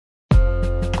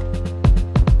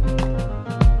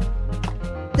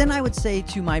then I would say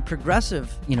to my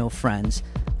progressive, friends,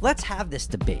 let's have this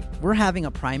debate. We're having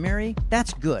a primary.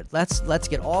 That's good. Let's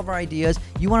get all of our ideas.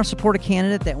 You want to support a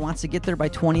candidate that wants to get there by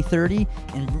 2030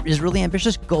 and is really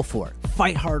ambitious? Go for it.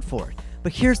 Fight hard for it.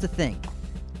 But here's the thing.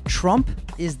 Trump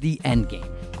is the end game.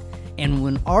 And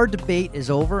when our debate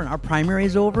is over and our primary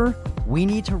is over, we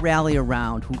need to rally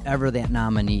around whoever that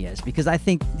nominee is. Because I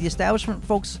think the establishment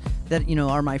folks that,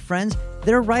 are my friends,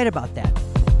 they're right about that.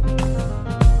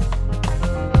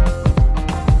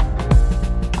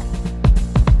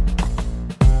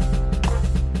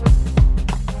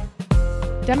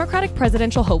 Democratic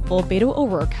presidential hopeful Beto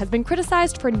O'Rourke has been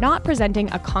criticized for not presenting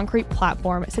a concrete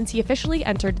platform since he officially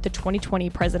entered the 2020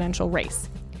 presidential race.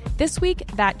 This week,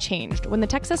 that changed when the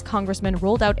Texas congressman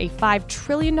rolled out a $5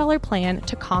 trillion plan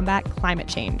to combat climate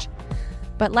change.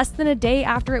 But less than a day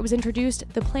after it was introduced,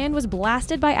 the plan was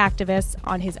blasted by activists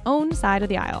on his own side of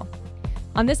the aisle.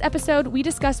 On this episode, we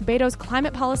discuss Beto's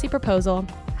climate policy proposal,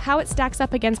 how it stacks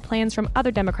up against plans from other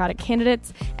Democratic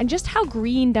candidates, and just how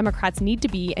green Democrats need to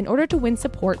be in order to win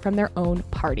support from their own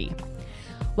party.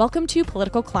 Welcome to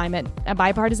Political Climate, a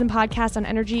bipartisan podcast on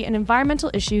energy and environmental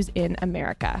issues in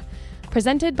America,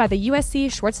 presented by the USC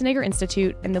Schwarzenegger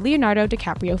Institute and the Leonardo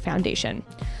DiCaprio Foundation.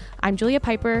 I'm Julia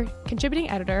Piper, contributing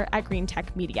editor at Green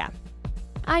Tech Media.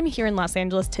 I'm here in Los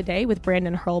Angeles today with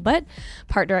Brandon Hurlbut,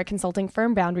 partner at consulting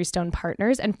firm Boundary Stone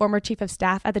Partners and former chief of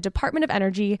staff at the Department of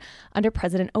Energy under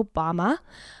President Obama.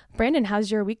 Brandon,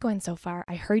 how's your week going so far?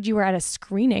 I heard you were at a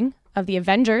screening of The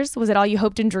Avengers. Was it all you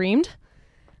hoped and dreamed?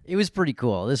 It was pretty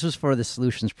cool. This was for the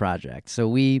Solutions Project. So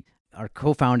we are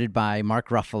co-founded by Mark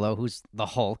Ruffalo, who's the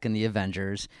Hulk in the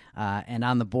Avengers, and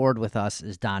on the board with us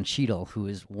is Don Cheadle, who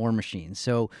is War Machine.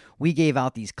 So we gave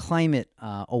out these climate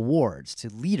awards to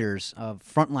leaders of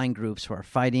frontline groups who are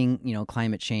fighting,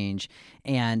 climate change,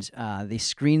 and they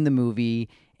screened the movie.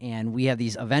 And we have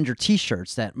these Avenger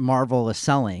T-shirts that Marvel is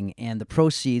selling, and the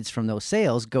proceeds from those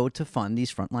sales go to fund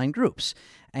these frontline groups.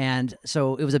 And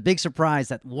so it was a big surprise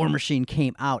that War Machine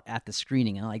came out at the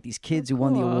screening, and these kids who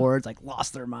won the awards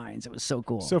lost their minds. It was so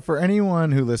cool. So for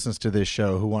anyone who listens to this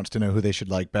show who wants to know who they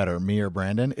should like better, me or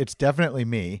Brandon, it's definitely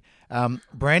me.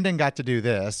 Brandon got to do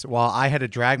this while I had to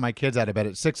drag my kids out of bed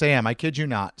at 6 a.m. I kid you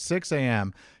not, 6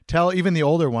 a.m. Tell even the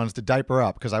older ones to diaper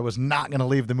up because I was not going to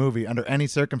leave the movie under any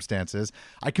circumstances.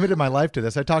 I committed my life to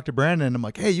this. I talked to Brandon and I'm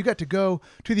like, hey, you got to go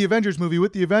to the Avengers movie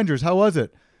with the Avengers. How was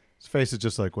it? His face is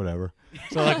just whatever.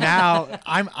 So now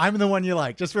I'm the one you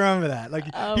like. Just remember that.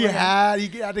 He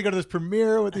had to go to this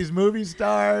premiere with these movie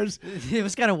stars. It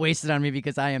was kind of wasted on me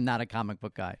because I am not a comic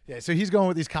book guy. Yeah, so he's going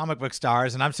with these comic book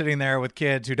stars and I'm sitting there with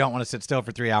kids who don't want to sit still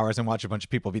for 3 hours and watch a bunch of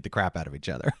people beat the crap out of each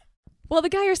other. Well, the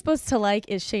guy you're supposed to like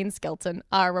is Shane Skelton,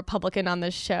 our Republican on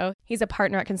this show. He's a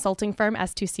partner at consulting firm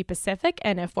S2C Pacific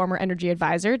and a former energy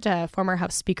advisor to former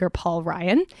House Speaker Paul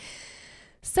Ryan.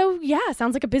 So, yeah,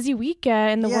 sounds like a busy week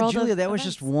in the world. Julia, that events.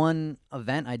 was just one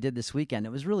event I did this weekend. It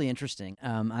was really interesting.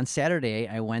 On Saturday,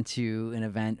 I went to an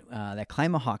event that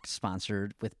Climahawk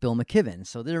sponsored with Bill McKibben.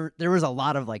 So there was a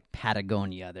lot of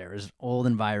Patagonia. There was Old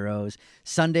Enviros.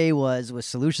 Sunday was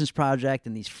Solutions Project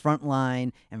and these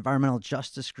frontline environmental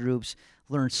justice groups.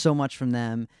 Learned so much from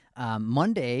them.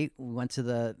 Monday, we went to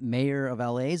the mayor of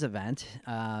LA's event,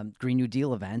 Green New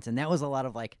Deal event, and that was a lot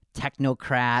of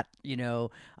technocrat,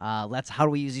 how do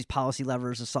we use these policy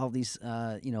levers to solve these,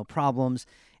 problems.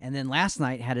 And then last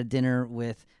night had a dinner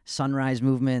with Sunrise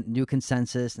Movement, New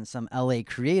Consensus, and some LA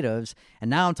creatives. And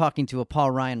now I'm talking to a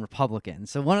Paul Ryan Republican.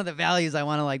 So one of the values I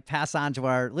want to pass on to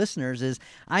our listeners is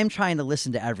I'm trying to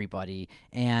listen to everybody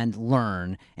and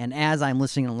learn. And as I'm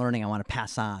listening and learning, I want to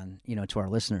pass on, to our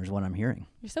listeners what I'm hearing.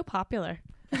 You're so popular.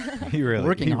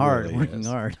 Working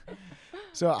hard.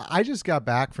 So I just got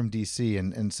back from D.C.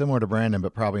 and similar to Brandon,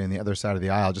 but probably on the other side of the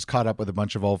aisle, just caught up with a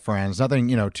bunch of old friends. Nothing,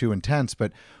 too intense.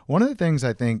 But one of the things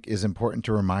I think is important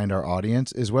to remind our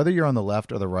audience is whether you're on the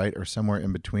left or the right or somewhere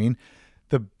in between,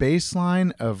 the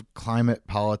baseline of climate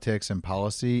politics and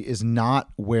policy is not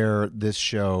where this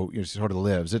show sort of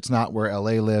lives. It's not where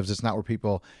LA lives. It's not where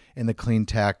people in the clean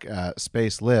tech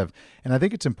space live. And I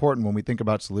think it's important when we think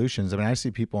about solutions. I mean, I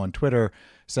see people on Twitter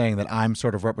saying that I'm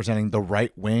sort of representing the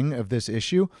right wing of this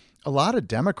issue. A lot of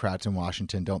Democrats in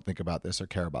Washington don't think about this or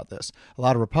care about this. A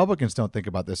lot of Republicans don't think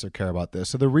about this or care about this.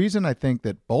 So the reason I think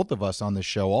that both of us on this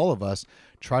show, all of us,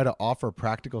 try to offer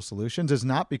practical solutions is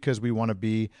not because we want to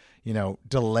be,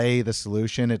 delay the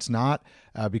solution. It's not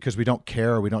because we don't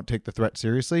care or we don't take the threat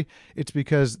seriously. It's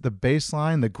because the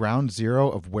baseline, the ground zero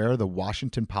of where the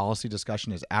Washington policy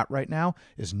discussion is at right now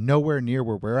is nowhere near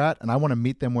where we're at. And I want to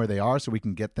meet them where they are so we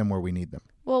can get them where we need them.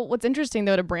 Well, what's interesting,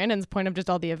 though, to Brandon's point of just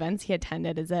all the events he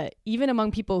attended is that even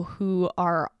among people who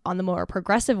are on the more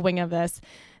progressive wing of this,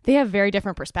 they have very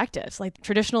different perspectives. Like the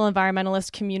traditional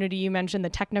environmentalist community, you mentioned the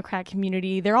technocrat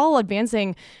community, they're all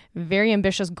advancing very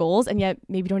ambitious goals and yet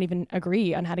maybe don't even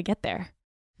agree on how to get there.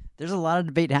 There's a lot of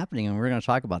debate happening, and we're going to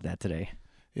talk about that today.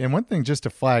 And one thing just to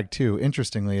flag too,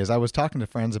 interestingly, is I was talking to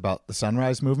friends about the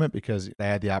Sunrise Movement because I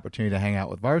had the opportunity to hang out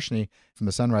with Varshni from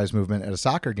the Sunrise Movement at a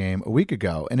soccer game a week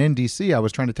ago. And in DC, I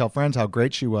was trying to tell friends how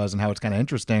great she was and how it's kind of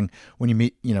interesting when you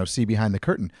meet, see behind the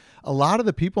curtain. A lot of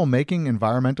the people making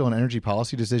environmental and energy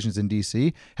policy decisions in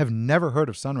DC have never heard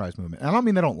of Sunrise Movement. And I don't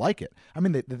mean they don't like it. I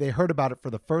mean, they heard about it for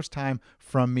the first time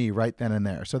from me right then and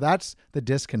there. So that's the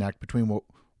disconnect between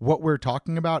what we're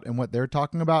talking about and what they're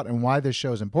talking about and why this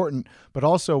show is important, but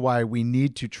also why we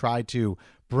need to try to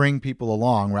bring people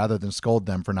along rather than scold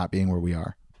them for not being where we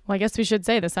are. Well, I guess we should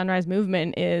say the Sunrise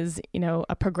Movement is,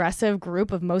 a progressive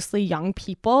group of mostly young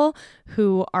people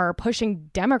who are pushing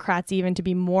Democrats even to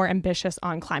be more ambitious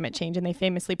on climate change. And they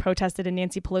famously protested in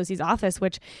Nancy Pelosi's office,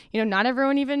 which, not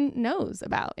everyone even knows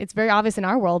about. It's very obvious in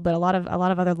our world, but a lot of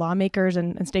other lawmakers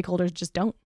and stakeholders just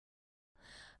don't.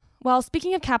 Well,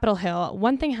 speaking of Capitol Hill,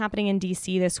 one thing happening in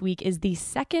D.C. this week is the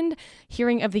second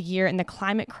hearing of the year in the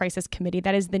Climate Crisis Committee.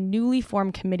 That is the newly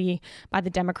formed committee by the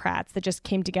Democrats that just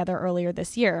came together earlier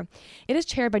this year. It is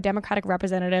chaired by Democratic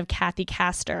Representative Kathy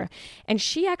Castor, and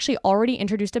she actually already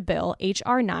introduced a bill,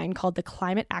 H.R. 9, called the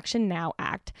Climate Action Now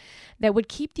Act, that would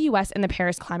keep the U.S. in the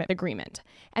Paris Climate Agreement.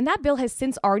 And that bill has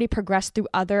since already progressed through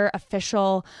other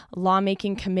official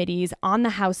lawmaking committees on the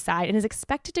House side and is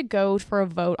expected to go for a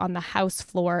vote on the House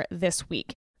floor this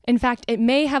week. In fact, it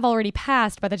may have already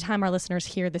passed by the time our listeners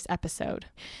hear this episode.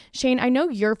 Shane, I know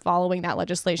you're following that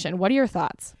legislation. What are your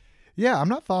thoughts? Yeah, I'm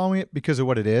not following it because of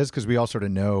what it is, because we all sort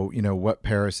of know, what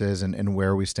Paris is and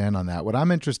where we stand on that. What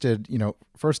I'm interested,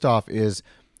 first off is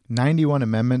 91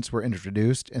 amendments were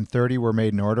introduced and 30 were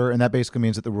made in order. And that basically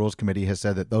means that the Rules Committee has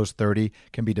said that those 30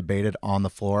 can be debated on the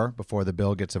floor before the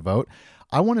bill gets a vote.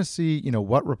 I want to see,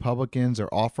 what Republicans are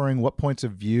offering, what points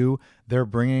of view they're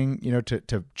bringing,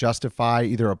 to justify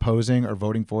either opposing or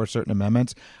voting for certain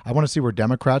amendments. I want to see where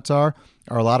Democrats are.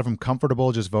 Are a lot of them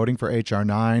comfortable just voting for H.R.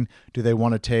 9? Do they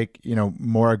want to take,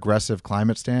 more aggressive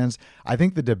climate stands? I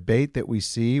think the debate that we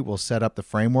see will set up the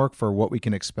framework for what we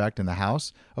can expect in the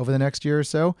House over the next year or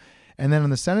so. And then on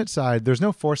the Senate side, there's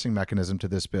no forcing mechanism to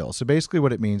this bill. So basically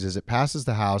what it means is it passes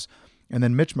the House, and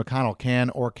then Mitch McConnell can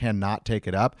or cannot take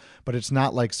it up, but it's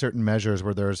not like certain measures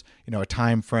where there's, a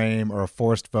time frame or a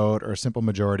forced vote or a simple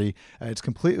majority. It's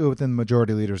completely within the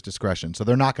majority leader's discretion. So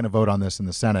they're not going to vote on this in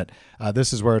the Senate.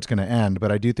 This is where it's going to end,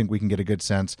 but I do think we can get a good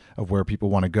sense of where people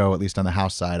want to go, at least on the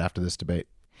House side after this debate.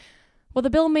 Well, the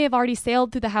bill may have already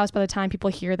sailed through the House by the time people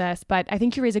hear this, but I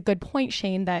think you raise a good point,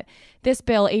 Shane, that this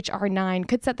bill, H.R. 9,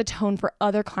 could set the tone for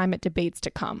other climate debates to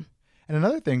come. And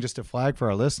another thing just to flag for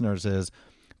our listeners is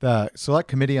the Select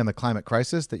Committee on the Climate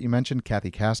Crisis that you mentioned,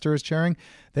 Kathy Castor is chairing.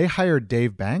 They hired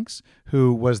Dave Banks,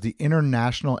 who was the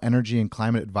International Energy and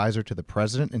Climate Advisor to the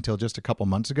president until just a couple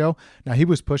months ago. Now, he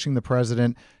was pushing the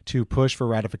president to push for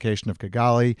ratification of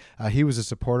Kigali. He was a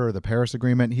supporter of the Paris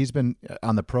Agreement. He's been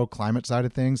on the pro-climate side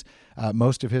of things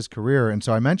most of his career. And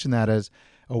so I mentioned that as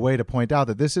a way to point out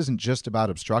that this isn't just about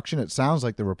obstruction. It sounds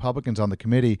like the Republicans on the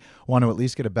committee want to at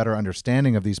least get a better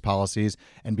understanding of these policies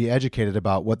and be educated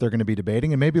about what they're going to be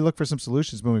debating and maybe look for some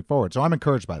solutions moving forward. So I'm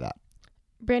encouraged by that.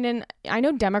 Brandon, I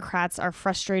know Democrats are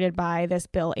frustrated by this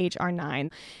bill, H.R. 9,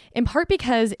 in part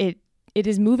because it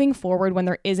is moving forward when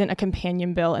there isn't a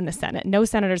companion bill in the Senate. No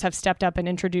senators have stepped up and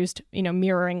introduced,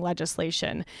 mirroring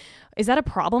legislation. Is that a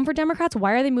problem for Democrats?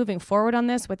 Why are they moving forward on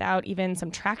this without even some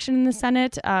traction in the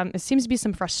Senate? It seems to be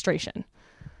some frustration.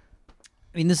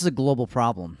 I mean, this is a global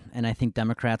problem, and I think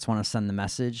Democrats want to send the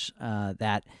message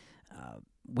that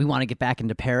we want to get back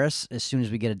into Paris as soon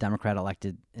as we get a Democrat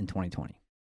elected in 2020.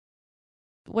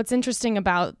 What's interesting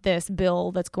about this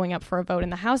bill that's going up for a vote in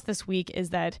the House this week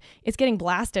is that it's getting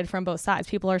blasted from both sides.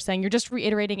 People are saying you're just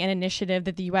reiterating an initiative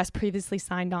that the U.S. previously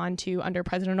signed on to under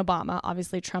President Obama.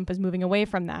 Obviously, Trump is moving away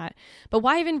from that. But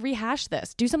why even rehash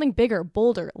this? Do something bigger,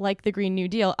 bolder, like the Green New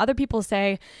Deal. Other people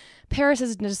say Paris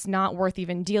is just not worth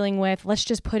even dealing with. Let's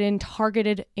just put in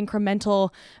targeted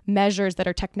incremental measures that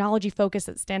are technology focused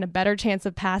that stand a better chance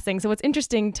of passing. So what's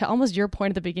interesting, to almost your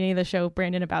point at the beginning of the show,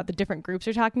 Brandon, about the different groups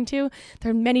you're talking to,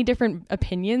 there are many different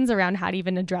opinions around how to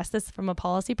even address this from a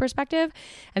policy perspective.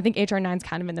 I think H.R. 9 is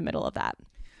kind of in the middle of that.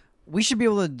 We should be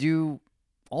able to do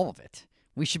all of it.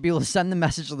 We should be able to send the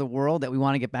message to the world that we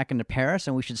want to get back into Paris,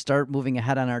 and we should start moving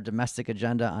ahead on our domestic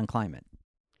agenda on climate.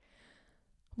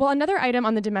 Well, another item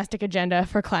on the domestic agenda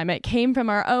for climate came from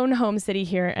our own home city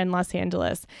here in Los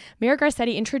Angeles. Mayor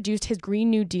Garcetti introduced his Green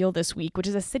New Deal this week, which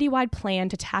is a citywide plan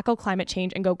to tackle climate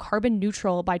change and go carbon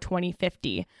neutral by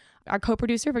 2050. Our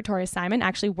co-producer, Victoria Simon,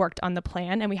 actually worked on the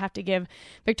plan, and we have to give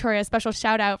Victoria a special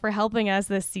shout out for helping us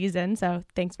this season. So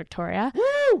thanks, Victoria.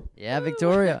 Woo! Yeah,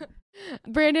 Victoria.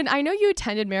 Brandon, I know you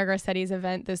attended Mayor Garcetti's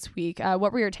event this week.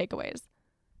 What were your takeaways?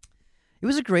 It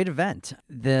was a great event.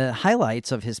 The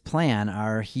highlights of his plan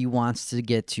are he wants to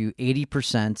get to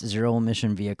 80%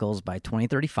 zero-emission vehicles by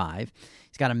 2035.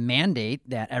 He's got a mandate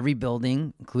that every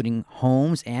building, including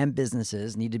homes and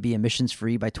businesses, need to be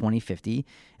emissions-free by 2050,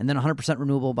 and then 100%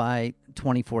 renewable by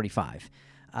 2045.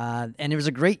 And it was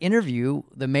a great interview.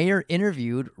 The mayor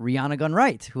interviewed Rihanna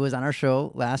Gunn-Wright, who was on our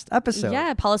show last episode.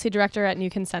 Yeah, policy director at New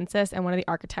Consensus and one of the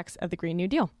architects of the Green New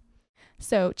Deal.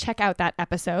 So check out that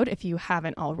episode if you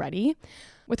haven't already.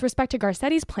 With respect to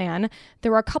Garcetti's plan,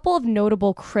 there were a couple of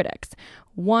notable critics.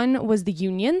 One was the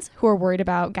unions, who are worried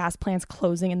about gas plants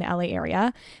closing in the LA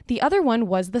area. The other one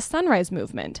was the Sunrise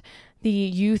Movement, the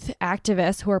youth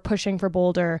activists who are pushing for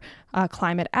bolder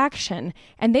climate action.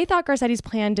 And they thought Garcetti's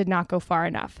plan did not go far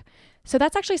enough. So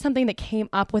that's actually something that came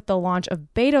up with the launch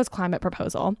of Beto's climate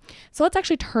proposal. So let's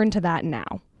actually turn to that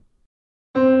now.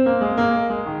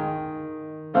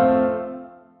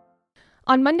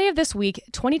 On Monday of this week,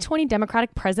 2020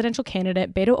 Democratic presidential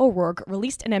candidate Beto O'Rourke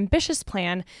released an ambitious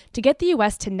plan to get the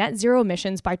U.S. to net zero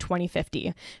emissions by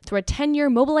 2050 through a 10-year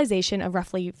mobilization of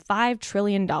roughly $5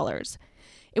 trillion.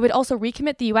 It would also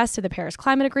recommit the U.S. to the Paris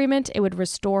Climate Agreement, it would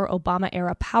restore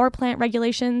Obama-era power plant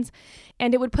regulations,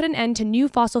 and it would put an end to new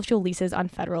fossil fuel leases on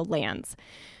federal lands.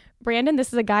 Brandon,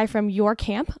 this is a guy from your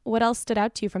camp. What else stood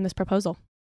out to you from this proposal?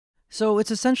 So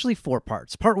it's essentially 4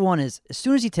 parts. Part 1 is, as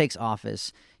soon as he takes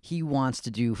office, he wants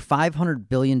to do $500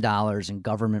 billion in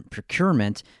government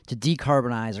procurement to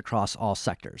decarbonize across all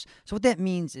sectors. So what that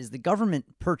means is the government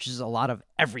purchases a lot of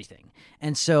everything.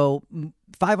 And so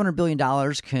 $500 billion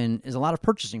is a lot of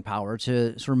purchasing power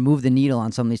to sort of move the needle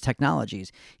on some of these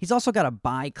technologies. He's also got a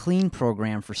buy clean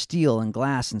program for steel and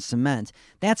glass and cement.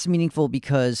 That's meaningful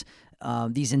because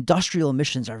these industrial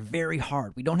emissions are very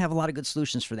hard. We don't have a lot of good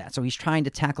solutions for that. So he's trying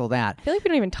to tackle that. I feel like we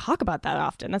don't even talk about that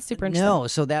often. That's super interesting. No,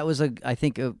 so that was, I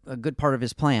think, a good part of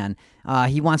his plan.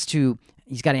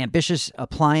 He's got ambitious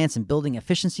appliance and building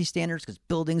efficiency standards because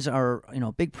buildings are,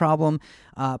 a big problem.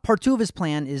 Part 2 of his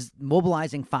plan is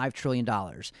mobilizing $5 trillion.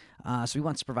 So he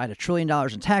wants to provide $1 trillion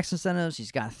in tax incentives.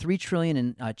 He's got $3 trillion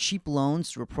in cheap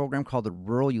loans through a program called the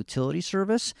Rural Utility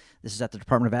Service. This is at the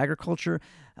Department of Agriculture.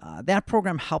 That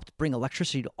program helped bring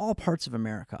electricity to all parts of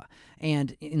America.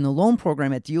 And in the loan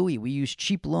program at DOE, we use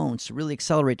cheap loans to really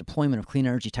accelerate deployment of clean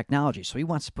energy technology. So he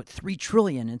wants to put $3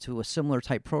 trillion into a similar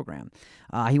type program.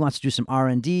 He wants to do some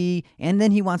R&D, and then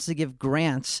he wants to give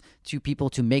grants to people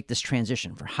to make this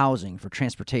transition for housing, for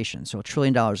transportation. So $1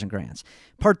 trillion in grants.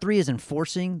 Part 3 is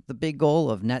enforcing the big goal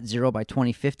of net zero by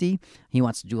 2050. He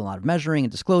wants to do a lot of measuring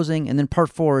and disclosing. And then part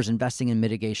 4 is investing in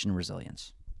mitigation and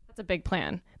resilience. That's a big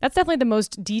plan. That's definitely the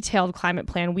most detailed climate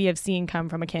plan we have seen come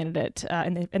from a candidate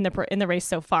in the race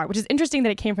so far, which is interesting that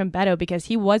it came from Beto because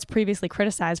he was previously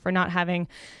criticized for not having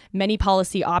many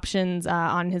policy options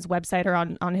on his website or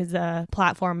on his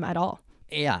platform at all.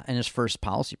 Yeah, and his first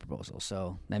policy proposal.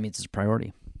 So that means it's a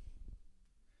priority.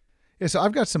 Yeah, so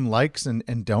I've got some likes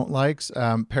and don't likes.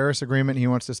 Paris Agreement, he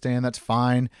wants to stay in. That's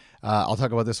fine. I'll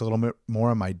talk about this a little bit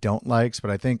more on my don't likes, but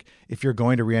I think if you're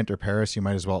going to re-enter Paris, you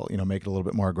might as well, make it a little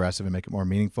bit more aggressive and make it more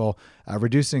meaningful.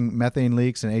 Reducing methane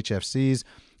leaks and HFCs,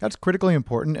 that's critically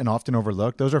important and often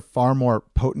overlooked. Those are far more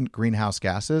potent greenhouse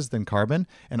gases than carbon,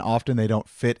 and often they don't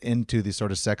fit into the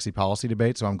sort of sexy policy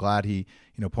debate. So I'm glad he,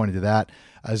 pointed to that.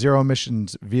 Zero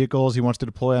emissions vehicles he wants to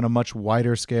deploy on a much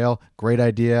wider scale. Great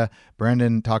idea.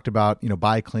 Brandon talked about,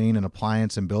 buy clean and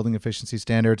appliance and building efficiency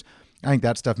standards. I think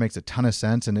that stuff makes a ton of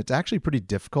sense, and it's actually pretty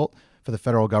difficult for the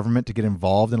federal government to get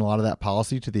involved in a lot of that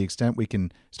policy. To the extent we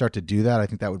can start to do that, I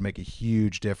think that would make a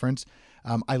huge difference.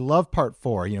 I love part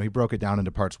 4. He broke it down into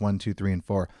parts 1, 2, 3, and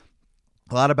 4.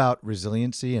 A lot about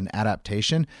resiliency and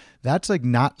adaptation. That's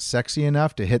not sexy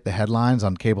enough to hit the headlines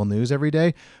on cable news every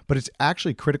day, but it's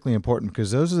actually critically important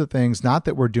because those are the things not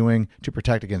that we're doing to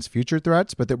protect against future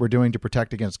threats, but that we're doing to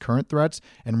protect against current threats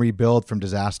and rebuild from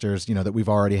disasters, that we've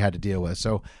already had to deal with.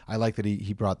 So I like that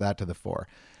he brought that to the fore.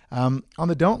 On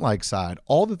the don't like side,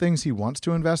 all the things he wants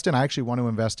to invest in, I actually want to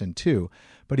invest in too.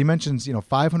 But he mentions,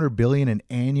 $500 billion in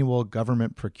annual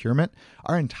government procurement.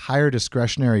 Our entire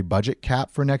discretionary budget cap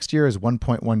for next year is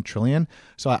 $1.1 trillion.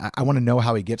 So I want to know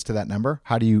how he gets to that number.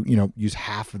 How do you, use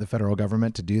half of the federal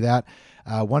government to do that?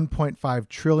 1.5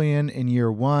 trillion in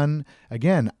year one.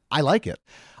 Again, I like it.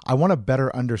 I want to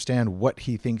better understand what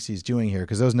he thinks he's doing here,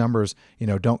 because those numbers,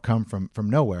 don't come from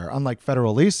nowhere. Unlike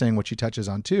federal leasing, which he touches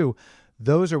on too,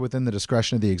 those are within the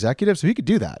discretion of the executive. So he could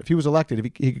do that. If he was elected, if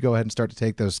he could go ahead and start to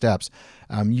take those steps.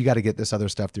 You got to get this other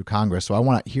stuff through Congress. So I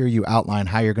want to hear you outline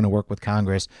how you're going to work with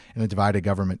Congress in a divided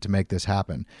government to make this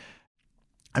happen.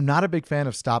 I'm not a big fan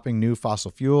of stopping new fossil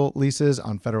fuel leases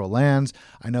on federal lands.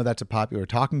 I know that's a popular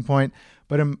talking point,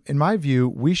 but in my view,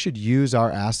 we should use our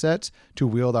assets to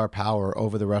wield our power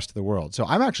over the rest of the world. So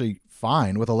I'm actually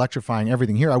fine with electrifying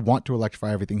everything here. I want to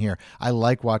electrify everything here. I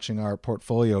like watching our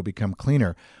portfolio become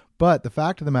cleaner. But the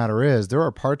fact of the matter is, there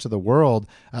are parts of the world,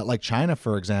 like China,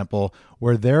 for example,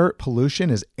 where their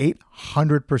pollution is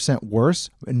 800%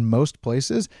 worse in most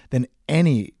places than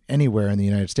anywhere in the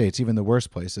United States, even the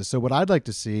worst places. So what I'd like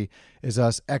to see is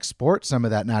us export some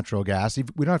of that natural gas. We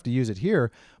don't have to use it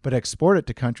here, but export it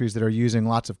to countries that are using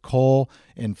lots of coal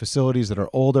in facilities that are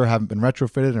older, haven't been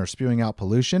retrofitted, and are spewing out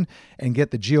pollution, and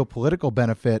get the geopolitical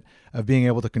benefit of being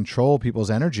able to control people's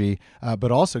energy,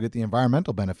 but also get the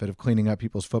environmental benefit of cleaning up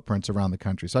people's footprints around the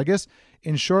country. So I guess,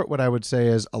 in short, what I would say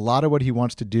is a lot of what he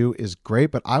wants to do is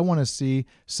great, but I want to see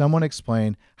someone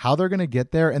explain how they're going to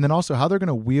get there, and then also how they're going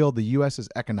to wield the U.S.'s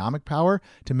economic power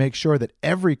to make sure that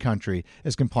every country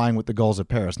is complying with the goals of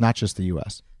Paris, not just the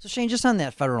U.S. So Shane, just on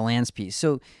that federal lands piece,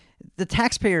 so the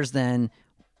taxpayers then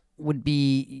would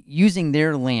be using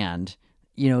their land,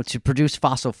 to produce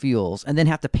fossil fuels and then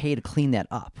have to pay to clean that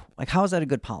up. Like, how is that a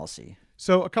good policy?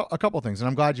 So a couple of things, and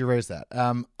I'm glad you raised that.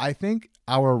 I think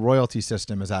our royalty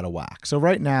system is out of whack. So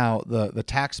right now, the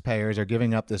taxpayers are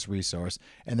giving up this resource,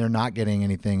 and they're not getting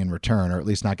anything in return, or at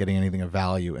least not getting anything of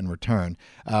value in return.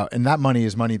 And that money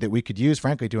is money that we could use,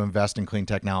 frankly, to invest in clean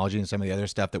technology and some of the other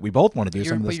stuff that we both want to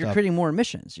do. But you're creating more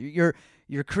emissions. You're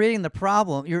creating the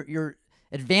problem. You're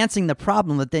advancing the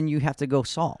problem that then you have to go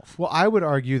solve. Well, I would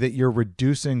argue that you're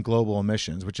reducing global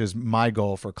emissions, which is my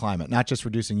goal for climate, not just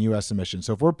reducing U.S. emissions.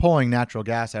 So if we're pulling natural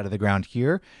gas out of the ground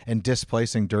here and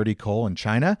displacing dirty coal in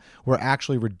China, we're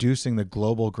actually reducing the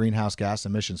global greenhouse gas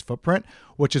emissions footprint,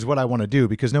 which is what I want to do,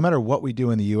 because no matter what we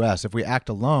do in the U.S., if we act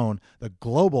alone, the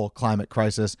global climate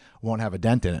crisis won't have a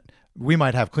dent in it. We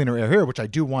might have cleaner air here, which I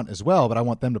do want as well, but I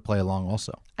want them to play along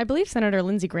also. I believe Senator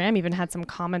Lindsey Graham even had some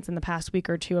comments in the past week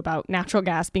or two about natural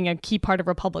gas being a key part of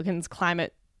Republicans'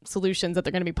 climate solutions that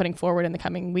they're going to be putting forward in the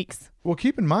coming weeks. Well,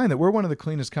 keep in mind that we're one of the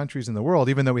cleanest countries in the world,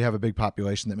 even though we have a big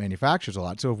population that manufactures a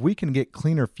lot. So if we can get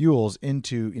cleaner fuels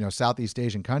into, Southeast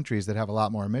Asian countries that have a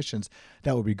lot more emissions,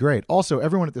 that would be great. Also,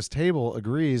 everyone at this table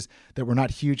agrees that we're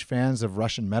not huge fans of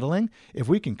Russian meddling. If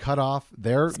we can cut off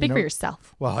their... Speak for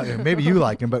yourself. Well, maybe you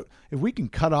like them, but if we can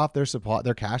cut off their supply,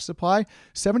 their cash supply,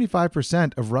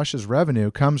 75% of Russia's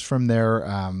revenue comes from their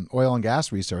oil and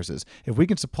gas resources. If we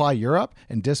can supply Europe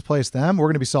and displace them, we're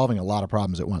going to be solving a lot of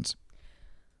problems at once.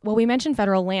 Well, we mentioned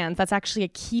federal lands. That's actually a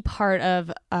key part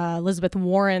of Elizabeth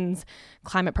Warren's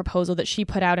climate proposal that she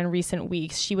put out in recent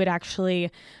weeks. She would actually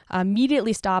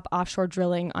immediately stop offshore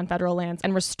drilling on federal lands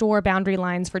and restore boundary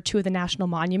lines for two of the national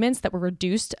monuments that were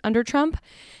reduced under Trump.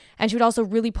 And she would also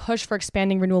really push for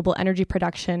expanding renewable energy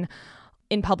production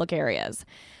in public areas.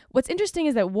 What's interesting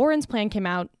is that Warren's plan came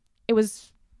out. It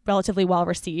was relatively well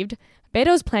received.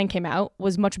 Beto's plan came out,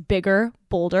 was much bigger,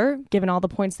 bolder, given all the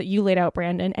points that you laid out,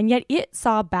 Brandon, and yet it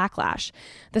saw backlash.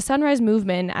 The Sunrise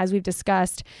Movement, as we've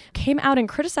discussed, came out and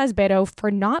criticized Beto for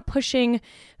not pushing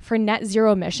for net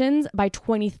zero emissions by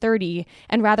 2030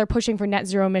 and rather pushing for net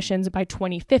zero emissions by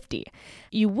 2050.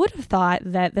 You would have thought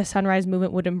that the Sunrise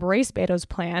Movement would embrace Beto's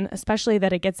plan, especially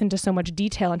that it gets into so much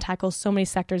detail and tackles so many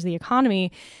sectors of the economy,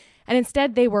 and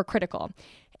instead they were critical.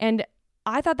 And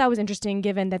I thought that was interesting,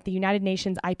 given that the United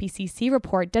Nations IPCC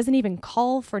report doesn't even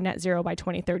call for net zero by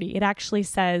 2030. It actually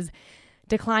says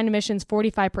decline emissions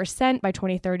 45% by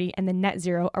 2030 and then net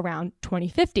zero around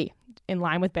 2050, in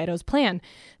line with Beto's plan.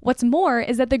 What's more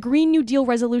is that the Green New Deal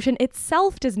resolution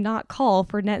itself does not call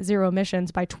for net zero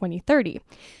emissions by 2030.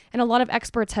 And a lot of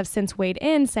experts have since weighed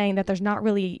in, saying that there's not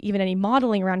really even any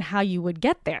modeling around how you would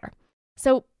get there.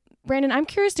 So Brandon, I'm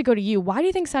curious to go to you. Why do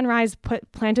you think Sunrise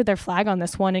planted their flag on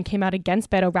this one and came out against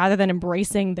Beto rather than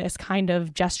embracing this kind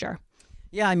of gesture?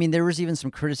 Yeah, I mean, there was even some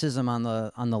criticism on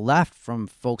the left from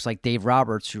folks like Dave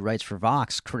Roberts, who writes for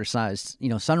Vox, criticized,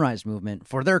 Sunrise Movement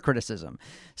for their criticism.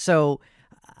 So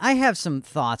I have some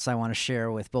thoughts I want to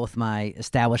share with both my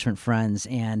establishment friends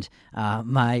and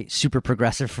my super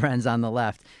progressive friends on the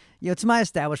left. To my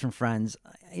establishment friends,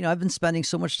 I've been spending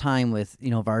so much time with,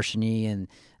 Varshini and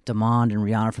Demond and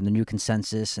Rihanna from the New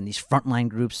Consensus and these frontline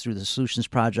groups through the Solutions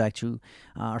Project who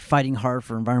are fighting hard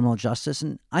for environmental justice.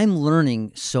 And I'm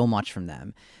learning so much from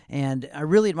them. And I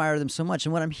really admire them so much.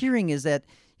 And what I'm hearing is that,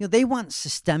 they want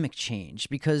systemic change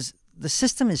because the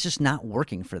system is just not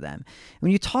working for them.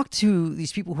 When you talk to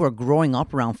these people who are growing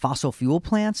up around fossil fuel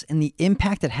plants and the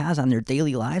impact it has on their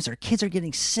daily lives, their kids are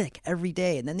getting sick every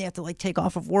day and then they have to take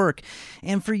off of work.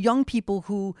 And for young people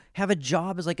who have a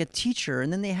job as a teacher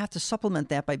and then they have to supplement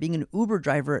that by being an Uber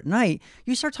driver at night,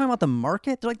 you start talking about the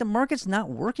market. They're like, the market's not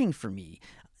working for me.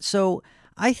 So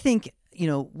I think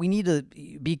we need to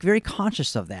be very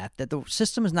conscious of that the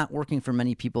system is not working for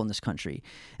many people in this country.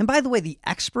 And by the way, the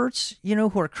experts,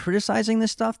 who are criticizing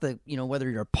this stuff, whether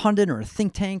you're a pundit or a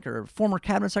think tank or a former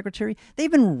cabinet secretary, they've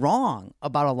been wrong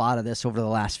about a lot of this over the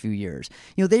last few years.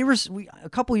 A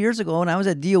couple years ago when I was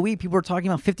at DOE, people were talking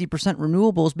about 50%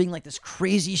 renewables being this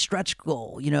crazy stretch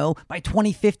goal, by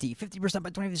 2050, 50% by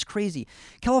 2050 is crazy.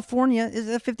 California is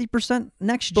at 50%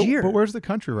 next year. But where's the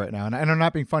country right now? And I'm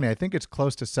not being funny. I think it's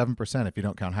close to 7%. If you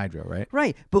don't count hydro, right?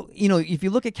 Right. But, if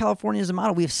you look at California as a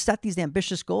model, we have set these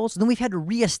ambitious goals, and then we've had to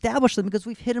reestablish them because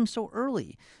we've hit them so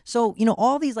early. So,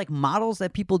 all these models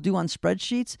that people do on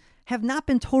spreadsheets have not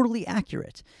been totally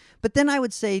accurate. But then I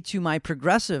would say to my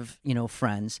progressive,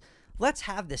 friends, let's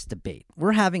have this debate.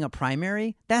 We're having a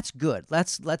primary. That's good.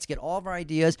 Let's get all of our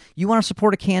ideas. You want to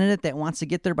support a candidate that wants to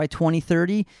get there by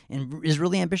 2030 and is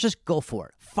really ambitious? Go for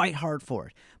it. Fight hard for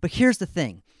it. But here's the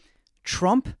thing.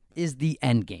 Trump is the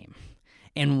end game.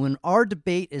 And when our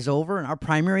debate is over and our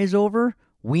primary is over,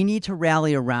 we need to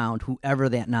rally around whoever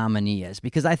that nominee is.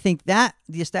 Because I think that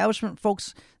the establishment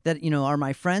folks that, are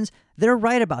my friends, they're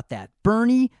right about that.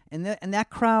 Bernie and that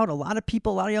crowd, a lot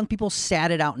of young people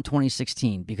sat it out in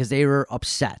 2016 because they were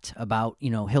upset about,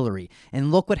 Hillary.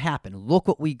 And look what happened. Look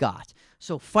what we got.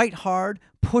 So fight hard,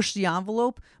 push the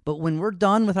envelope. But when we're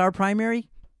done with our primary,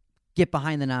 get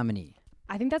behind the nominee.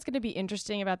 I think that's going to be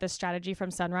interesting about this strategy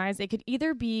from Sunrise. It could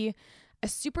either be a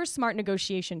super smart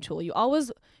negotiation tool. You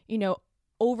always,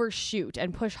 overshoot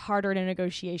and push harder in a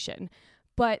negotiation.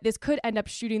 But this could end up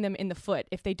shooting them in the foot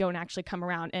if they don't actually come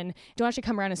around and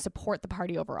support the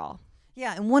party overall.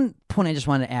 Yeah, and one point I just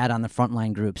wanted to add on the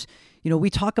frontline groups.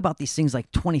 We talk about these things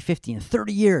like 2050 and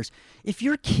 30 years. If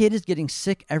your kid is getting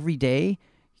sick every day,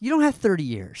 you don't have 30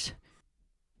 years.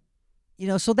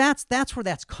 So that's where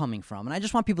that's coming from. And I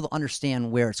just want people to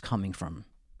understand where it's coming from.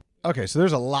 Okay, so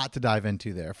there's a lot to dive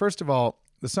into there. First of all,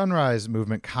 the Sunrise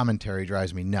Movement commentary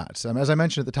drives me nuts. As I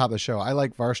mentioned at the top of the show, I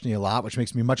like Varshini a lot, which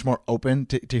makes me much more open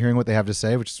to hearing what they have to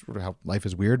say, which is sort of how life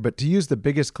is weird. But to use the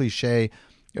biggest cliche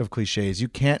of cliches, you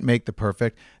can't make the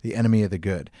perfect the enemy of the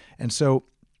good. And so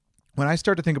when I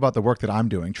start to think about the work that I'm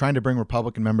doing, trying to bring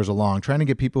Republican members along, trying to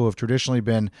get people who have traditionally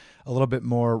been a little bit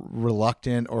more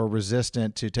reluctant or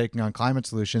resistant to taking on climate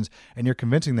solutions, and you're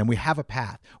convincing them we have a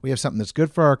path, we have something that's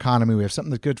good for our economy, we have something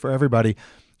that's good for everybody.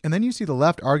 And then you see the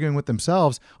left arguing with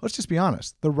themselves. Let's just be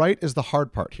honest. The right is the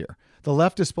hard part here. The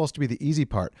left is supposed to be the easy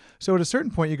part. So at a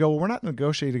certain point you go, well, we're not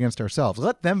negotiating against ourselves.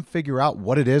 Let them figure out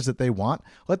what it is that they want.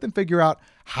 Let them figure out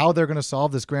how they're going to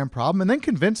solve this grand problem and then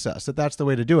convince us that that's the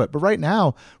way to do it. But right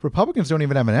now, Republicans don't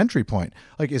even have an entry point.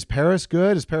 Is Paris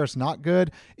good? Is Paris not good?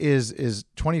 Is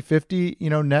 2050,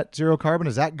 net zero carbon?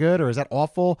 Is that good or is that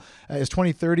awful? Is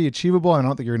 2030 achievable? I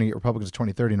don't think you're going to get Republicans to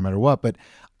 2030 no matter what. But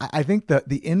I think that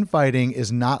the infighting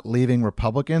is not leaving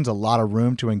Republicans a lot of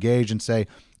room to engage and say,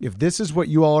 if this is what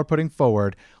you all are putting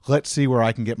forward, let's see where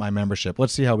I can get my membership.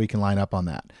 Let's see how we can line up on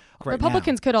that.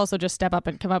 Republicans could also just step up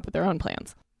and come up with their own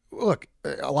plans. Look,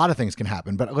 a lot of things can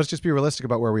happen, but let's just be realistic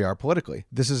about where we are politically.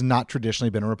 This has not traditionally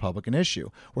been a Republican issue.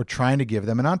 We're trying to give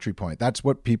them an entry point. That's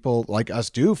what people like us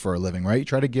do for a living, right? You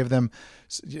try to give them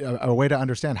a way to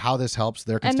understand how this helps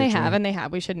their constituents. And they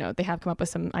have. We should note they have come up with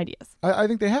some ideas. I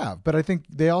think they have, but I think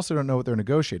they also don't know what they're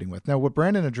negotiating with. Now, what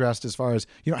Brandon addressed as far as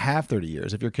you don't have 30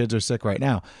 years if your kids are sick right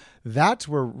now, that's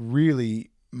where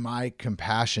really my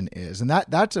compassion is. And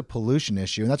that's a pollution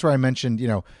issue. And that's where I mentioned,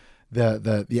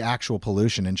 the actual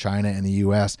pollution in China and the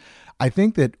U.S. I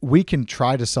think that we can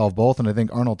try to solve both, and I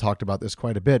think Arnold talked about this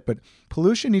quite a bit, but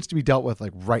pollution needs to be dealt with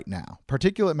right now.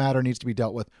 Particulate matter needs to be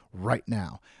dealt with right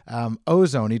now.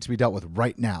 Ozone needs to be dealt with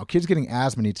right now. Kids getting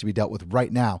asthma needs to be dealt with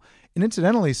right now. And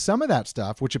incidentally, some of that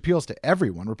stuff, which appeals to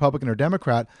everyone, Republican or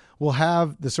Democrat, will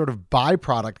have the sort of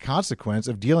byproduct consequence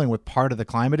of dealing with part of the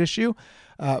climate issue.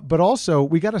 But also,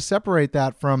 we got to separate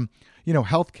that from,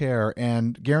 healthcare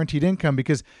and guaranteed income,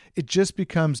 because it just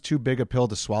becomes too big a pill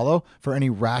to swallow for any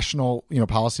rational,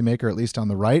 policymaker, at least on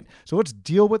the right. So let's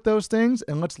deal with those things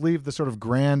and let's leave the sort of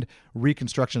grand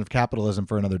reconstruction of capitalism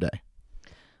for another day.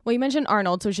 Well, you mentioned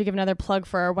Arnold, so we should give another plug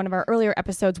for one of our earlier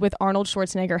episodes with Arnold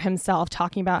Schwarzenegger himself,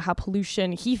 talking about how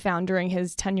pollution he found during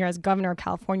his tenure as governor of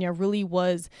California really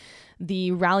was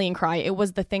the rallying cry. It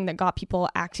was the thing that got people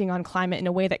acting on climate in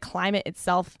a way that climate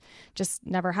itself just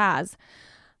never has.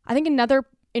 I think another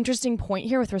interesting point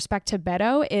here with respect to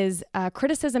Beto is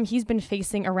criticism he's been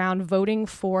facing around voting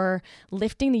for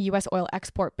lifting the U.S. oil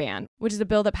export ban, which is a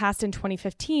bill that passed in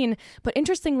 2015, but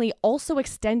interestingly also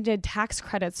extended tax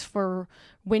credits for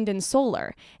wind and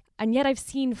solar. And yet I've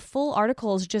seen full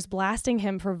articles just blasting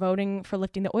him for voting for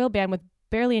lifting the oil ban with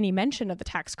barely any mention of the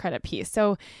tax credit piece.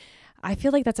 So I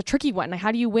feel like that's a tricky one.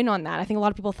 How do you win on that? I think a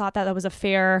lot of people thought that was a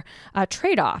fair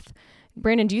trade-off.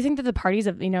 Brandon, do you think that the parties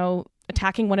have,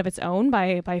 attacking one of its own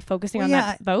by focusing on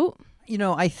that vote?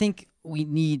 I think we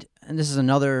need, and this is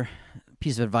another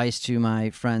piece of advice to my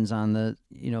friends on the,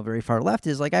 very far left,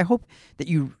 is I hope that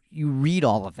you read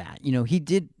all of that. He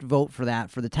did vote for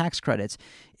that, for the tax credits.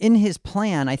 In his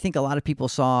plan, I think a lot of people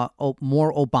saw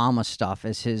more Obama stuff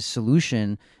as his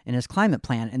solution in his climate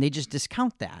plan, and they just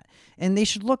discount that. And they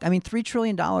should look, $3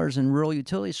 trillion in rural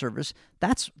utility service,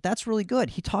 that's really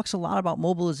good. He talks a lot about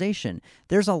mobilization.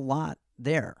 There's a lot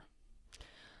there.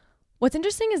 What's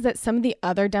interesting is that some of the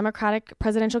other Democratic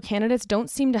presidential candidates don't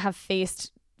seem to have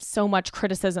faced so much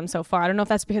criticism so far. I don't know if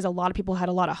that's because a lot of people had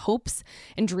a lot of hopes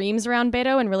and dreams around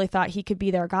Beto and really thought he could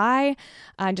be their guy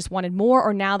and just wanted more,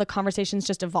 or now the conversation's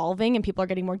just evolving and people are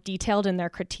getting more detailed in their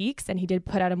critiques, and he did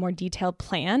put out a more detailed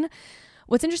plan.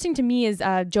 What's interesting to me is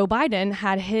Joe Biden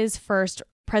had his first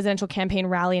presidential campaign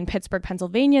rally in Pittsburgh,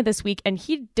 Pennsylvania this week, and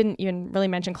he didn't even really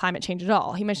mention climate change at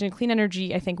all. He mentioned clean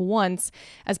energy, I think, once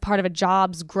as part of a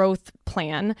jobs growth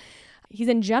plan. He's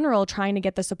in general trying to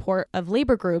get the support of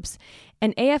labor groups,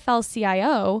 and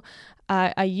AFL-CIO,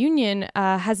 a union,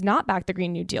 has not backed the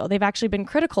Green New Deal. They've actually been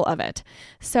critical of it.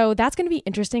 So that's going to be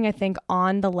interesting, I think,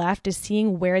 on the left, is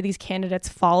seeing where these candidates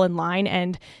fall in line,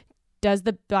 and does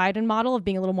the Biden model of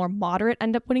being a little more moderate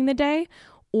end up winning the day?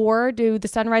 Or do the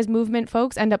Sunrise Movement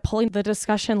folks end up pulling the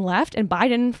discussion left, and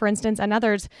Biden, for instance, and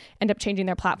others end up changing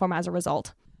their platform as a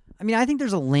result? I think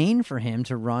there's a lane for him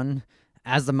to run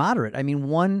as the moderate.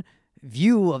 One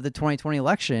view of the 2020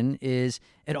 election is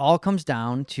it all comes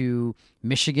down to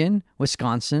Michigan,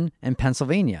 Wisconsin, and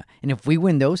Pennsylvania. And if we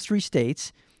win those three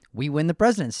states, we win the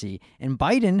presidency. And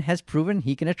Biden has proven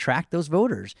he can attract those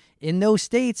voters. In those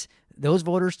states, those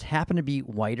voters happen to be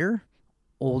whiter,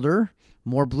 older,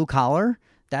 more blue collar.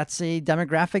 That's a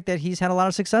demographic that he's had a lot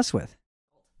of success with.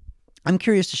 I'm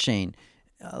curious to Shane.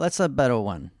 Let's say Beto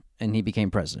won and he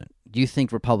became president. Do you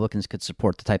think Republicans could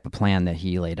support the type of plan that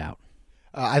he laid out?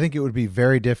 I think it would be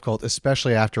very difficult,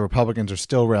 especially after Republicans are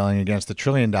still railing against the $1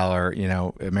 trillion,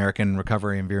 American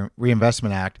Recovery and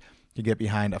Reinvestment Act, to get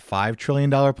behind a $5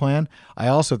 trillion plan. I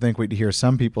also think we'd hear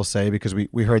some people say, because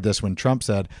we heard this when Trump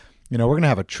said, we're going to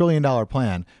have $1 trillion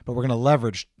plan, but we're going to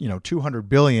leverage, $200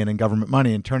 billion in government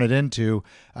money and turn it into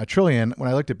 $1 trillion. When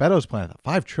I looked at Beto's plan, I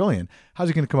thought, $5 trillion? How's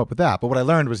he going to come up with that? But what I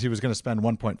learned was he was going to spend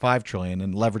 $1.5 trillion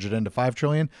and leverage it into $5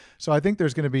 trillion. So I think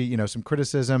there's going to be, some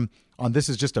criticism on this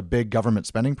is just a big government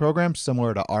spending program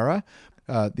similar to ARA,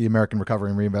 the American Recovery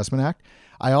and Reinvestment Act.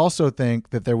 I also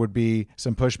think that there would be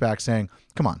some pushback saying,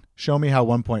 come on, show me how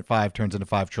 1.5 turns into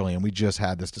 5 trillion. We just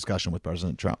had this discussion with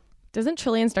President Trump. Doesn't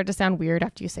trillion start to sound weird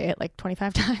after you say it like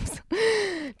 25 times?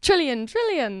 Trillion.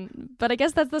 But I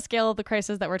guess that's the scale of the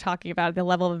crisis that we're talking about, the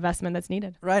level of investment that's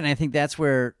needed. Right. And I think that's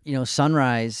where,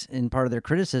 Sunrise, in part of their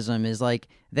criticism, is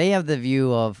they have the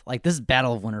view of this is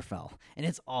Battle of Winterfell and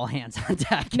it's all hands on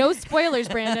deck. No spoilers,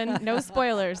 Brandon. No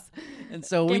spoilers. And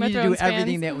so we need to do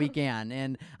everything that we can.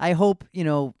 And I hope,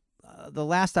 the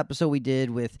last episode we did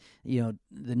with, the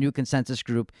New Consensus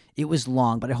Group, it was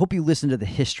long, but I hope you listened to the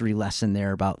history lesson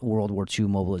there about World War II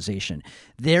mobilization.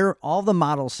 All the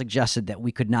models suggested that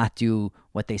we could not do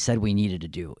what they said we needed to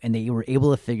do, and they were able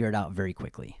to figure it out very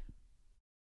quickly.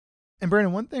 And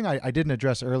Brandon, one thing I didn't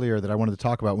address earlier that I wanted to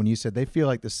talk about when you said they feel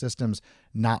like the system's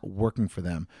not working for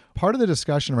them. Part of the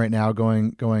discussion right now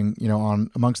going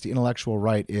on amongst the intellectual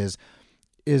right is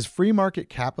free market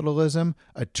capitalism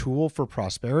a tool for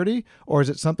prosperity, or is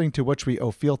it something to which we owe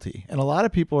fealty? And a lot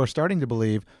of people are starting to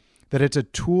believe that it's a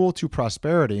tool to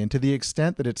prosperity. And to the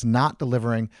extent that it's not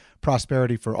delivering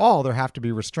prosperity for all, there have to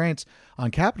be restraints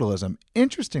on capitalism.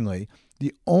 Interestingly,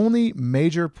 The only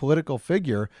major political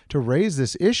figure to raise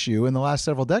this issue in the last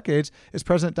several decades is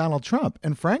President Donald Trump.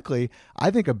 And frankly,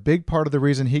 I think a big part of the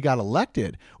reason he got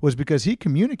elected was because he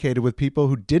communicated with people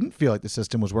who didn't feel like the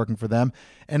system was working for them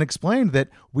and explained that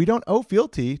we don't owe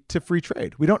fealty to free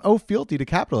trade. We don't owe fealty to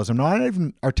capitalism. Now, I'm not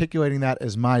even articulating that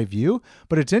as my view,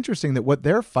 but it's interesting that what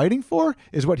they're fighting for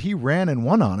is what he ran and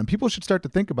won on. And people should start to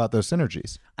think about those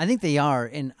synergies. I think they are.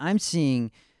 And I'm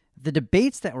seeing the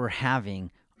debates that we're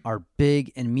having are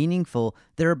big and meaningful.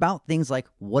 They're about things like,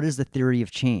 what is the theory of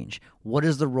change? What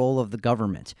is the role of the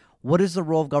government? What is the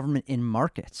role of government in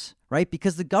markets, right?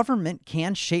 Because the government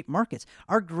can shape markets.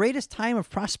 Our greatest time of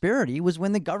prosperity was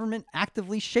when the government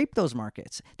actively shaped those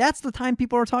markets. That's the time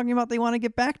people are talking about they want to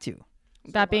get back to.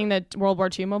 That being the World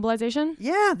War II mobilization?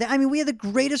 Yeah. I mean, we had the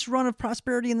greatest run of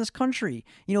prosperity in this country,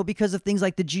 because of things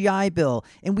like the GI Bill,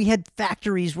 and we had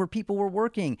factories where people were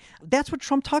working. That's what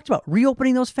Trump talked about,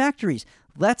 reopening those factories.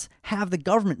 Let's have the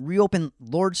government reopen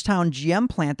Lordstown GM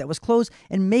plant that was closed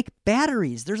and make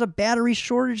batteries. There's a battery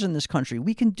shortage in this country.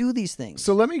 We can do these things.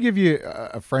 So let me give you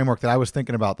a framework that I was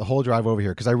thinking about the whole drive over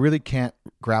here because I really can't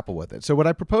grapple with it. So what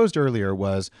I proposed earlier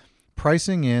was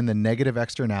pricing in the negative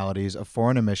externalities of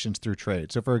foreign emissions through trade.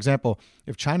 So, for example,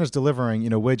 if China's delivering,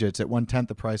 widgets at 1/10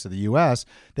 the price of the U.S.,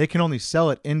 they can only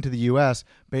sell it into the U.S.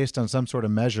 based on some sort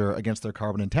of measure against their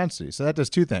carbon intensity. So that does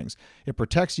two things. It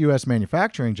protects U.S.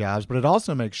 manufacturing jobs, but it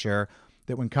also makes sure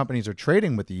that when companies are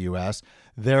trading with the U.S.,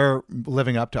 they're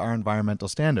living up to our environmental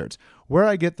standards. Where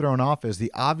I get thrown off is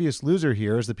the obvious loser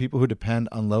here is the people who depend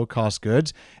on low-cost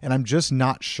goods, and I'm just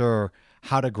not sure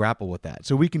how to grapple with that.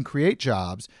 So we can create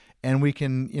jobs and we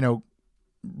can,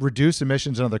 reduce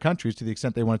emissions in other countries to the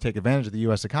extent they want to take advantage of the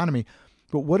U.S. economy.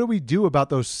 But what do we do about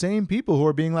those same people who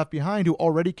are being left behind who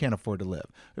already can't afford to live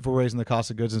if we're raising the cost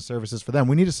of goods and services for them?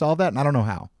 We need to solve that, and I don't know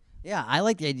how. Yeah, I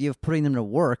like the idea of putting them to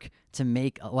work to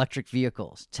make electric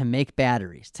vehicles, to make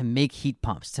batteries, to make heat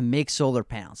pumps, to make solar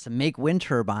panels, to make wind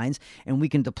turbines, and we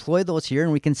can deploy those here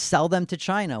and we can sell them to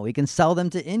China. We can sell them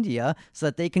to India so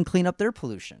that they can clean up their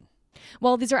pollution.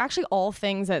 Well, these are actually all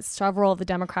things that several of the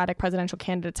Democratic presidential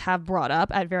candidates have brought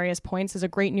up at various points. There's a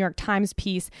great New York Times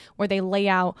piece where they lay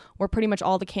out where pretty much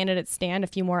all the candidates stand. A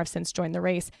few more have since joined the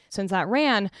race since that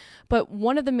ran. But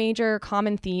one of the major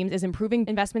common themes is improving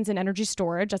investments in energy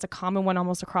storage. That's a common one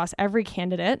almost across every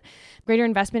candidate. Greater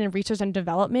investment in research and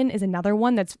development is another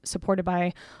one that's supported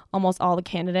by almost all the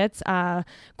candidates.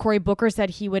 Cory Booker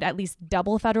said he would at least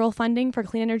double federal funding for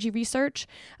clean energy research.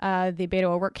 The Beto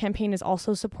O'Rourke campaign has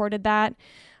also supported that.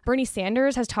 Bernie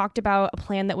Sanders has talked about a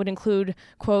plan that would include,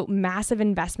 quote, massive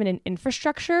investment in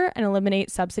infrastructure and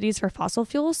eliminate subsidies for fossil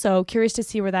fuels. So curious to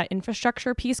see where that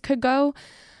infrastructure piece could go.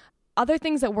 Other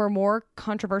things that were more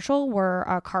controversial were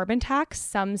a carbon tax.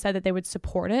 Some said that they would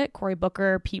support it. Cory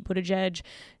Booker, Pete Buttigieg,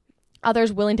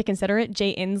 others willing to consider it.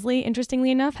 Jay Inslee,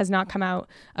 interestingly enough, has not come out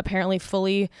apparently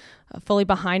fully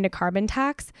behind a carbon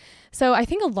tax. So I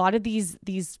think a lot of these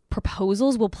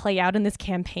proposals will play out in this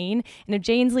campaign. And if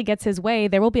Jay Inslee gets his way,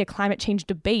 there will be a climate change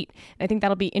debate. And I think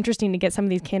that'll be interesting to get some of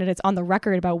these candidates on the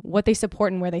record about what they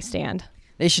support and where they stand.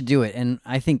 They should do it. And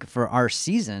I think for our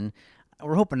season,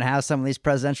 we're hoping to have some of these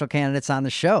presidential candidates on the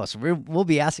show. So we'll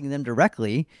be asking them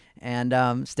directly,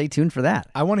 and stay tuned for that.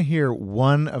 I want to hear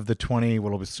one of the 20,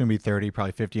 what will soon be 30,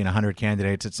 probably 50 and 100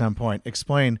 candidates at some point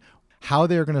explain how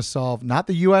they're going to solve not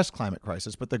the U.S. climate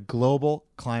crisis, but the global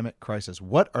climate crisis.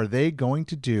 What are they going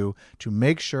to do to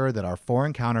make sure that our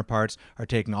foreign counterparts are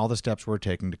taking all the steps we're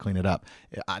taking to clean it up?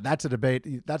 That's a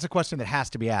debate. That's a question that has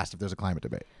to be asked if there's a climate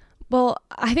debate. Well,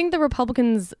 I think the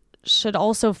Republicans should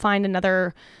also find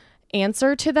another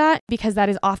answer to that, because that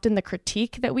is often the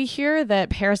critique that we hear, that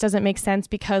Paris doesn't make sense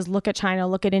because look at China,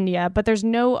 look at India, but there's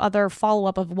no other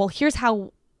follow-up of, well, here's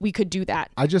how we could do that.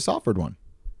 I just offered one.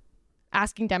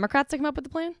 Asking Democrats to come up with the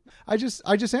plan? I just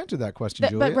answered that question,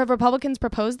 Julia. But Republicans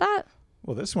proposed that?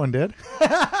 Well, this one did.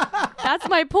 That's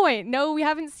my point. No, we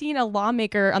haven't seen a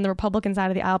lawmaker on the Republican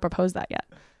side of the aisle propose that yet.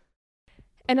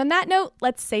 And on that note,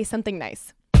 let's say something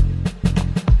nice.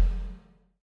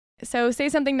 So Say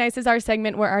Something Nice is our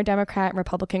segment where our Democrat and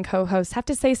Republican co-hosts have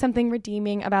to say something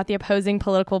redeeming about the opposing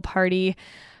political party.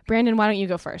 Brandon, why don't you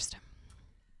go first?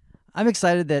 I'm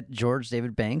excited that George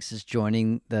David Banks is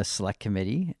joining the select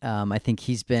committee. I think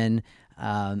he's been,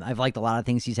 I've liked a lot of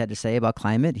things he's had to say about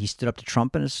climate. He stood up to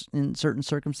Trump in certain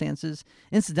circumstances.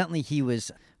 Incidentally, he was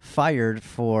fired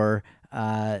for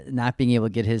not being able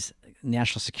to get his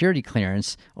national security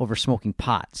clearance over smoking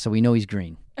pot. So we know he's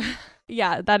green.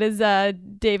 Yeah, that is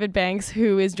David Banks,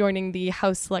 who is joining the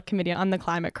House Select Committee on the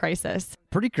Climate Crisis.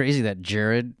 Pretty crazy that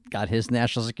Jared got his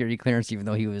national security clearance, even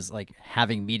though he was like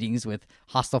having meetings with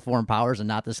hostile foreign powers and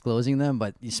not disclosing them.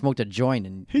 But he smoked a joint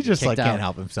and he just kicked out. can't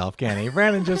help himself, can he?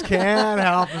 Brandon just can't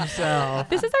help himself.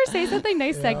 This is our Say Something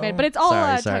Nice segment, but it's all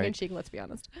tongue in cheek. Let's be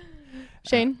honest.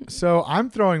 Shane? So I'm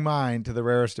throwing mine to the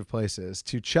rarest of places,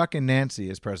 to Chuck and Nancy,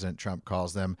 as President Trump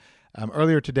calls them.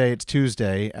 Earlier today, it's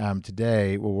Tuesday,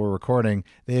 today, when we're recording,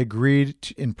 they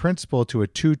agreed in principle to a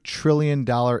 $2 trillion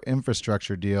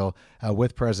infrastructure deal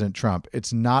with President Trump.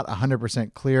 It's not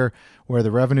 100% clear where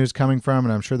the revenue is coming from,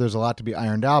 and I'm sure there's a lot to be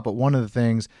ironed out, but one of the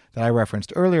things that I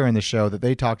referenced earlier in the show that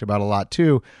they talked about a lot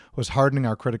too was hardening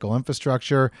our critical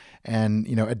infrastructure and,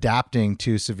 adapting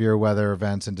to severe weather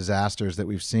events and disasters that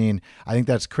we've seen. I think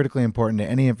that's critically important to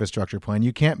any infrastructure plan.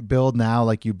 You can't build now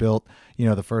like you built,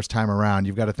 the first time around.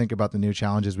 You've got to think about the new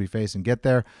challenges we face and get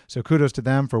there. So kudos to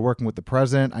them for working with the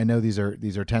president. I know these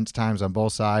are tense times on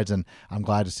both sides, and I'm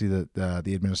glad to see that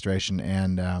the administration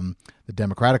and the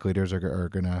Democratic leaders are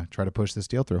going to try to push this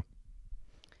deal through.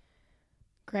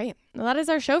 Great. Well, that is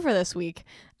our show for this week.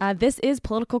 This is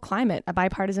Political Climate, a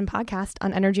bipartisan podcast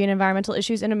on energy and environmental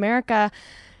issues in America.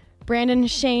 Brandon,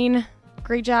 Shane,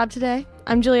 great job today.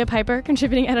 I'm Julia Piper,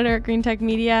 contributing editor at Green Tech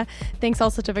Media. Thanks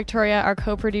also to Victoria, our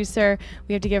co-producer.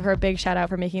 We have to give her a big shout out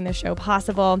for making this show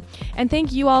possible. And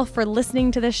thank you all for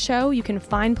listening to this show. You can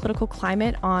find Political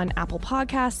Climate on Apple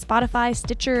Podcasts, Spotify,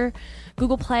 Stitcher,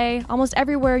 Google Play, almost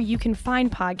everywhere you can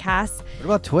find podcasts. What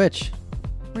about Twitch?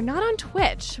 We're not on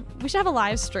Twitch. We should have a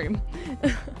live stream.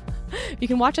 You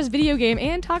can watch us video game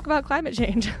and talk about climate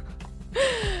change.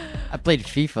 I played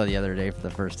FIFA the other day for the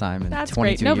first time in That's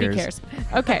 22 great. years.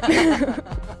 Nobody cares.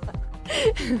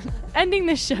 Okay. Ending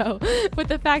the show with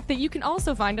the fact that you can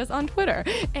also find us on Twitter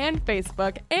and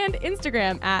Facebook and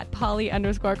Instagram at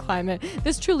Polly_climate.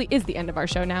 This truly is the end of our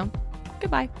show now.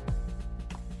 Goodbye.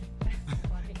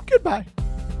 Goodbye.